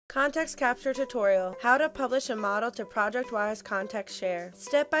Context Capture Tutorial: How to publish a model to ProjectWise ContextShare.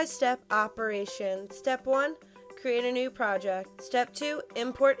 Step-by-step operation. Step 1. Create a new project. Step 2.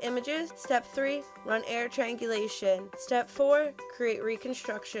 Import images. Step 3. Run error triangulation. Step 4. Create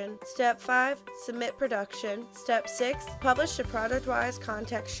reconstruction. Step 5. Submit production. Step 6. Publish to ProjectWise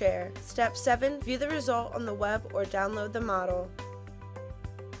ContextShare. Step 7. View the result on the web or download the model.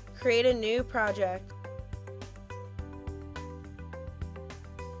 Create a new project.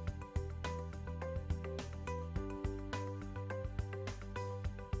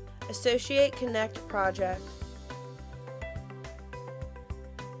 Associate Connect project.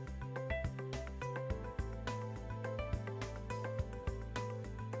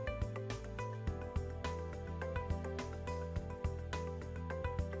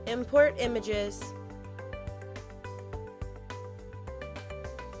 Import images.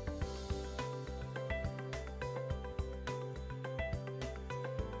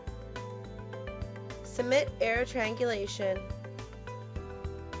 Submit error triangulation.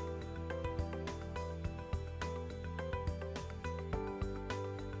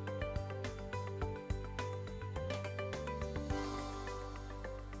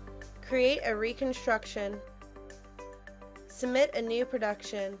 Create a reconstruction. Submit a new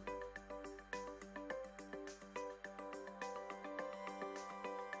production.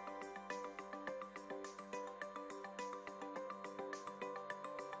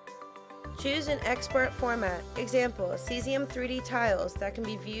 Choose an export format. Example, cesium 3D tiles that can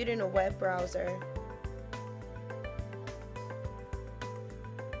be viewed in a web browser.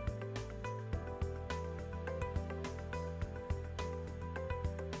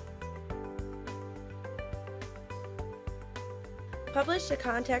 Publish to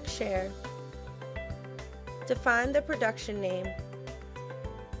ContextShare. Define the production name.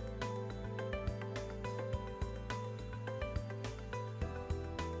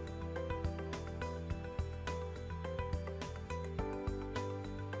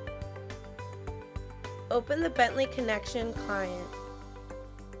 Open the Bentley Connection client.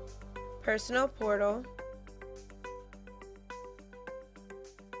 Personal portal.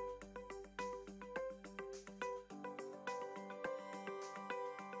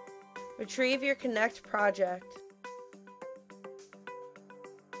 Retrieve your Connect project.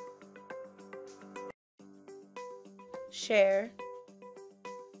 Share.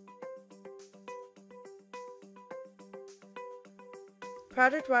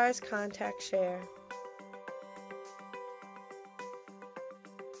 ProjectWise ContextShare.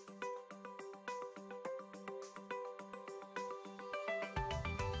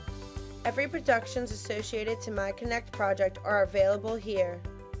 Every productions associated to my Connect project are available here.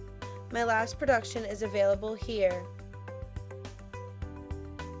 My last production is available here.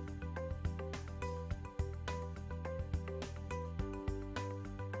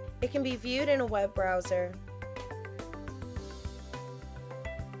 It can be viewed in a web browser.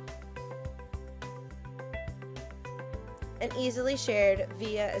 And easily shared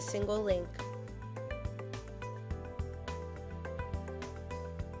via a single link.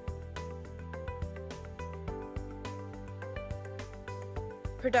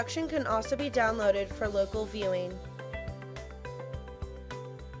 Production can also be downloaded for local viewing.